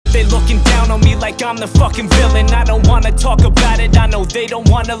They looking down on me like I'm the fucking villain. I don't wanna talk about it, I know they don't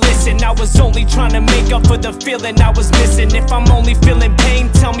wanna listen. I was only trying to make up for the feeling I was missing. If I'm only feeling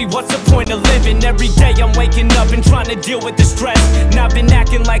pain, tell me what's the point of living? Every day I'm waking up and trying to deal with the stress. And I've been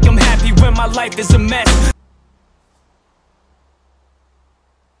acting like I'm happy when my life is a mess.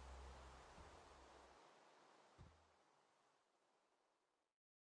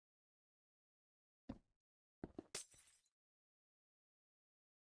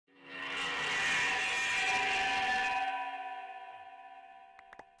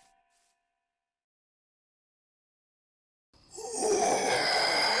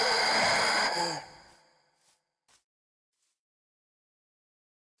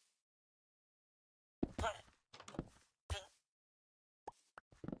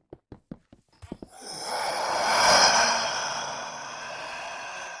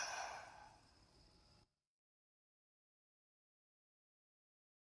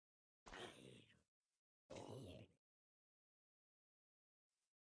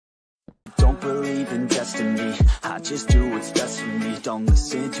 Don't believe in destiny, I just do what's best for me. Don't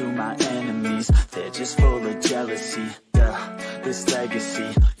listen to my enemies, they're just full of jealousy. Yeah, this legacy,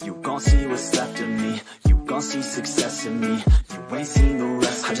 you gon' see what's left of me. You gon' see success in me, you ain't seen the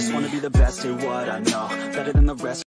rest of me. I just wanna be the best at what I know, better than the rest.